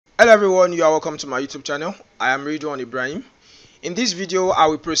Hello everyone, you are welcome to my YouTube channel. I am Ridwan Ibrahim. In this video, I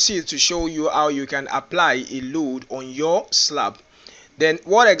will proceed to show you how you can apply a load on your slab. Then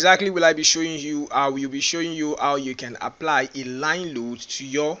what exactly will I be showing you? I will be showing you how you can apply a line load to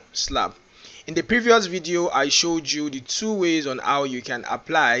your slab. In the previous video, I showed you the two ways on how you can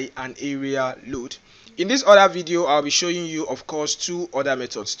apply an area load. In this other video, I'll be showing you, of course, two other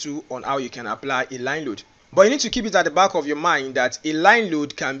methods too on how you can apply a line load. But you need to keep it at the back of your mind that a line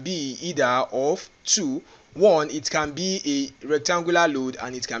load can be either of two. One, it can be a rectangular load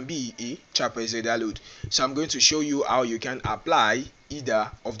and it can be a trapezoidal load. So I'm going to show you how you can apply either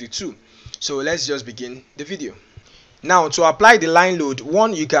of the two. So let's just begin the video. Now, to apply the line load,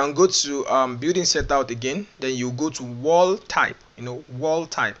 one, you can go to building setout again. Then you go to wall type, wall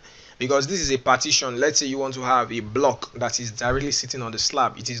type. Because this is a partition. Let's say you want to have a block that is directly sitting on the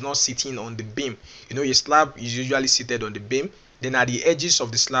slab. It is not sitting on the beam. Your slab is usually seated on the beam. Then at the edges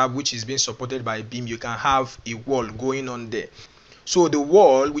of the slab, which is being supported by a beam, you can have a wall going on there. So the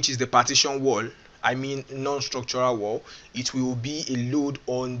wall, which is the partition wall, I mean non-structural wall, it will be a load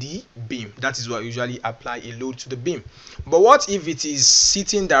on the beam. That is why I usually apply a load to the beam. But what if it is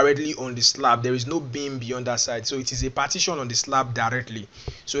sitting directly on the slab? There is no beam beyond that side, so it is a partition on the slab directly.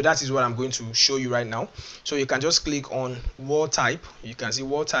 So that is what I'm going to show you right now. So you can just click on wall type. You can see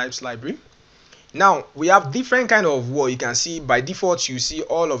wall types library. Now we have different kind of wall. You can see by default you see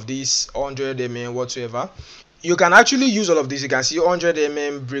all of these 100 mm whatsoever. You can actually use all of this. You can see 100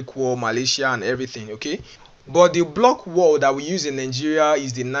 mm brick wall, Malaysia and everything, okay? But the block wall that we use in Nigeria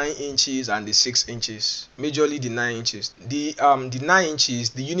is the 9 inches and the 6 inches. Majorly the 9 inches. The 9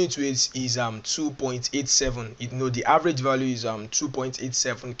 inches, the unit weight is 2.87. The average value is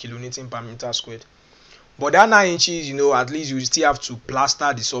 2.87 kilonewton per meter squared. But that 9 inches, at least you still have to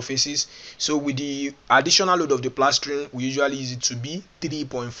plaster the surfaces. So with the additional load of the plastering, we usually use it to be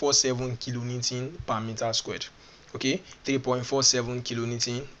 3.47 kilonewton per meter squared. Okay, 3.47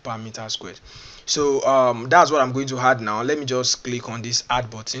 kilonewton per meter squared. So that's what I'm going to add now. Let me just click on this add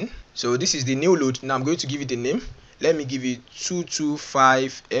button. So this is the new load. Now I'm going to give it a name. Let me give it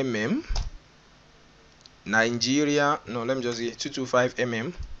 225 mm Nigeria. No, let me just get 225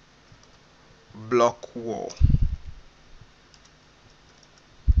 mm block wall.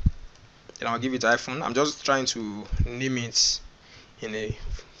 Then I'll give it hyphen. I'm just trying to name it in a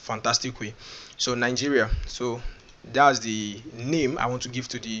fantastic way. So Nigeria. So that's the name I want to give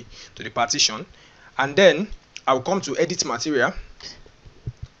to the partition. And then I'll come to edit material.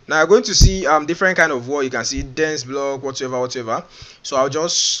 Now you're going to see different kind of wall. You can see dense block, whatever. So I'll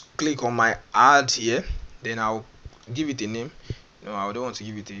just click on my add here. Then I'll give it a name. No, I don't want to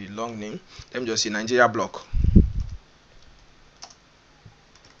give it a long name. Let me just say Nigeria block.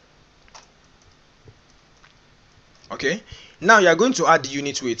 Okay, now you are going to add the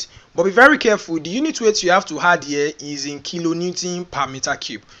unit weight, but be very careful. The unit weight you have to add here is in kilonewton per meter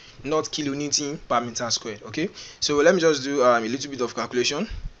cube, not kilonewton per meter squared. Okay, so let me just do a little bit of calculation.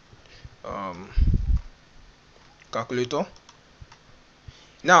 Calculator.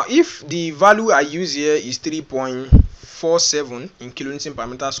 Now if the value I use here is 3.47 in kilonewton per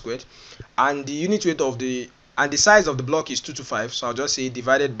meter squared, and the unit weight of the size of the block is 225, so I'll just say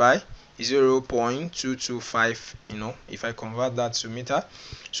divided by 0.225. If I convert that to meter,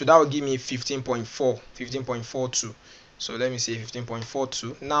 so that will give me 15.42. So let me say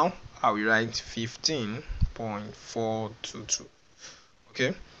 15.42. Now I will write 15.422.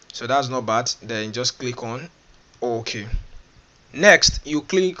 okay, so that's not bad. Then just click on OK. Next, you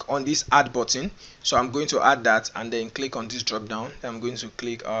click on this add button. So I'm going to add that, and then click on this drop down. Then I'm going to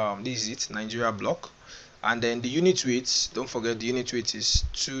click this is it, Nigeria block. And then the unit weight, don't forget the unit weight is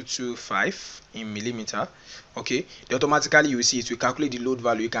 225 in millimeter. Okay, then automatically you will see it will calculate the load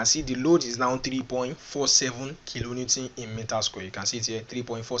value. You can see the load is now 3.47 kilonewton in meter square. You can see it here,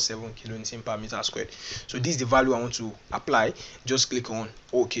 3.47 kilonewton per meter squared. So this is the value I want to apply. Just click on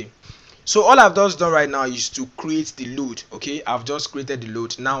OK. So all I've just done right now is to create the load. Okay, I've just created the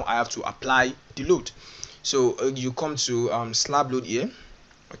load. Now I have to apply the load. So you come to slab load here.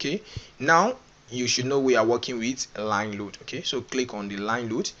 Okay, now you should know we are working with a line load. Okay, so click on the line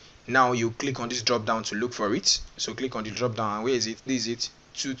load. Now you click on this drop down to look for it. So click on the drop down, and where is it? This is it,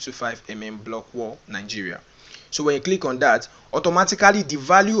 225 mm block wall, Nigeria. So when you click on that, automatically the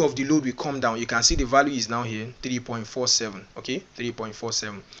value of the load will come down. You can see the value is now here, 3.47. okay,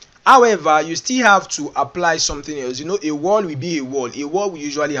 3.47. However, you still have to apply something else. A wall will be a wall. A wall will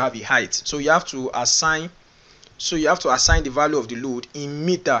usually have a height, so you have to assign the value of the load in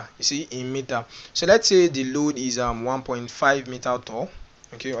meter. You see, in meter. So let's say the load is 1.5 meter tall.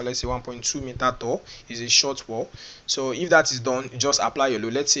 okay, or let's say 1.2 meter tall, is a short wall. So if that is done, you just apply your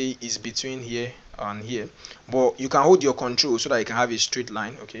load. Let's say it's between here and here, but you can hold your control so that you can have a straight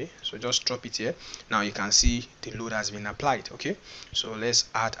line. Okay, so just drop it here. Now you can see the load has been applied. Okay, so let's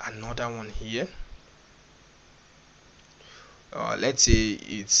add another one here. Let's say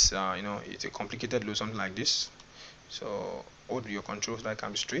it's it's a complicated load, something like this. So hold your control so that it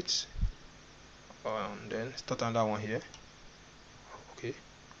can be straight. Then start another one here.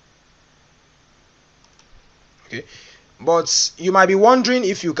 Okay, but you might be wondering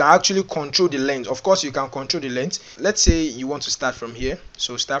if you can actually control the length. Of course you can control the length. Let's say you want to start from here,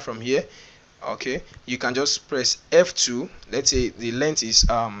 so start from here. Okay, you can just press F2. Let's say the length is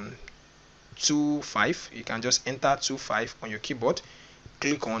 2.5. You can just enter 2.5 on your keyboard,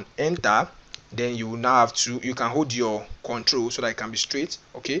 click on enter. Then you will now have to, you can hold your control so that it can be straight.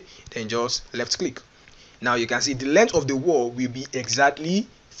 Okay, then just left click. Now you can see the length of the wall will be exactly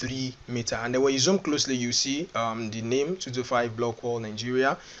 3 meters, and then when you zoom closely, you see the name 225 block wall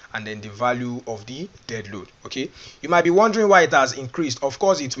Nigeria, and then the value of the dead load. Okay, you might be wondering why it has increased. Of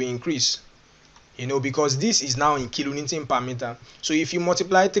course it will increase, because this is now in kilonewton per meter. So if you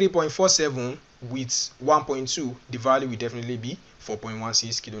multiply 3.47 with 1.2, the value will definitely be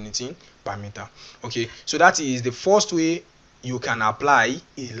 4.16 kilonewton per meter. Okay, so that is the first way you can apply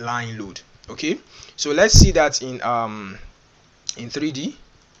a line load. Okay, so let's see that in 3D.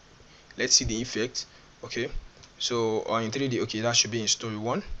 Let's see the effect. Okay, so in 3D, okay, that should be in story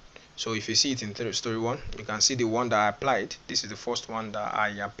 1. So if you see it in story 1, you can see the one that I applied. This is the first one that I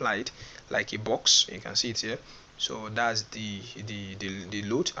applied, like a box. You can see it here. So that's the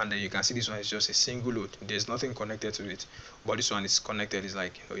load, and then you can see this one is just a single load. There's nothing connected to it, but this one is connected. It's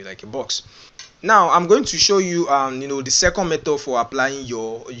like like a box. Now I'm going to show you the second method for applying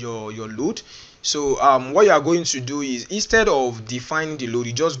your load. So what you are going to do is, instead of defining the load,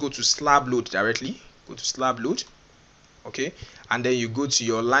 you just go to slab load directly. Go to slab load. Okay, and then you go to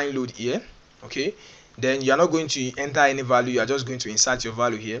your line load here. Okay, then you are not going to enter any value, you are just going to insert your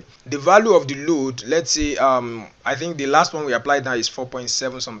value here. The value of the load, let's say I think the last one we applied now is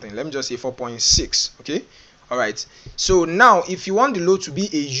 4.7 something. Let me just say 4.6. okay, all right. So now if you want the load to be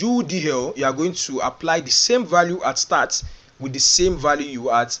a UDL, you are going to apply the same value at start with the same value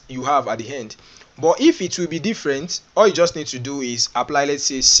you have at the end. But if it will be different, all you just need to do is apply, let's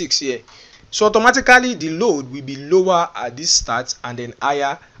say 6 here. So automatically the load will be lower at this start and then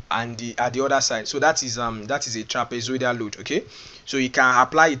higher and at the other side. So that is a trapezoidal load. Okay, so you can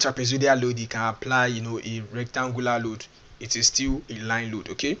apply a trapezoidal load, you can apply a rectangular load. It is still a line load.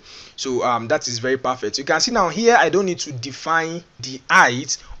 Okay, so that is very perfect. You can see now here I don't need to define the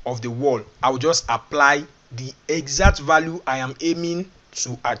height of the wall. I will just apply the exact value I am aiming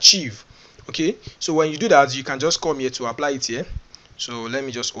to achieve. Okay, so when you do that, you can just come here to apply it here. So let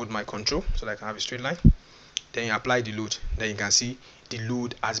me just hold my control so that I can have a straight line. Then you apply the load. Then you can see the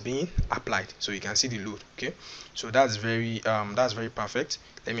load has been applied. So you can see the load. Okay, so that's very perfect.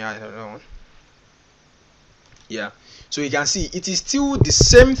 Let me add another one. Yeah, so you can see it is still the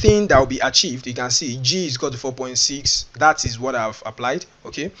same thing that will be achieved. You can see G is equal to 4.6. That is what I've applied.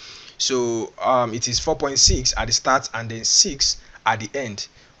 Okay, so it is 4.6 at the start and then 6 at the end.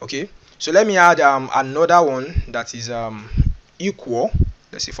 Okay, so let me add another one that is equal,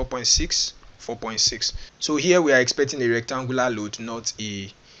 let's say 4.6. So here we are expecting a rectangular load, not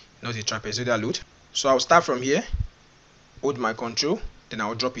a trapezoidal load. So I'll start from here, hold my control, then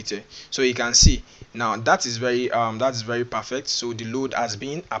I'll drop it here. So you can see now that is very perfect. So the load has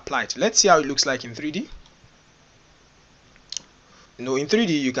been applied. Let's see how it looks like in 3D. In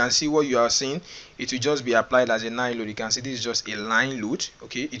 3D you can see what you are seeing. It will just be applied as a line load. You can see this is just a line load.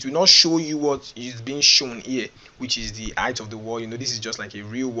 Okay, it will not show you what is being shown here, which is the height of the wall. This is just like a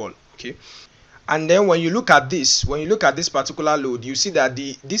real wall. Okay, and then when you look at this particular load, you see that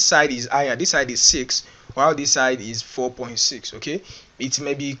this side is higher, this side is 6, while this side is 4.6. okay, it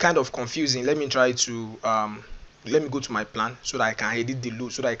may be kind of confusing. Let me try to let me go to my plan so that I can edit the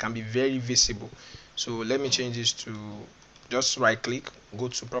load so that it can be very visible. So let me change this to, just right click, go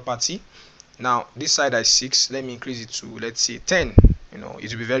to property. Now this side is 6, let me increase it to, let's say 10.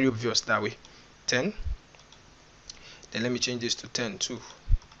 It will be very obvious that way. 10. Then let me change this to 10 too.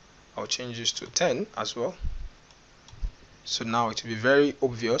 I'll change this to 10 as well. So now it will be very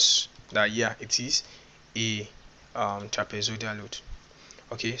obvious that yeah, it is a trapezoidal load.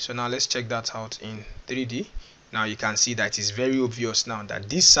 Okay, so now let's check that out in 3D. Now you can see that it's very obvious now that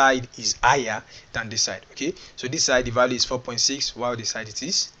this side is higher than this side. Okay, so this side the value is 4.6, while this side it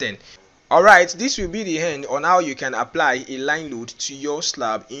is 10. Alright, this will be the end on how you can apply a line load to your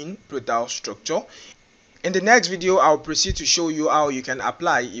slab in ProtaStructure. In the next video, I'll proceed to show you how you can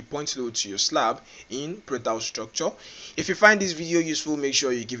apply a point load to your slab in ProtaStructure. If you find this video useful, make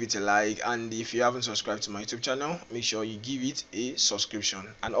sure you give it a like, and if you haven't subscribed to my YouTube channel, make sure you give it a subscription.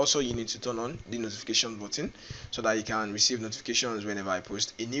 And also you need to turn on the notification button so that you can receive notifications whenever I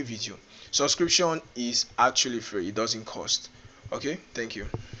post a new video. Subscription is actually free, it doesn't cost. Okay, thank you.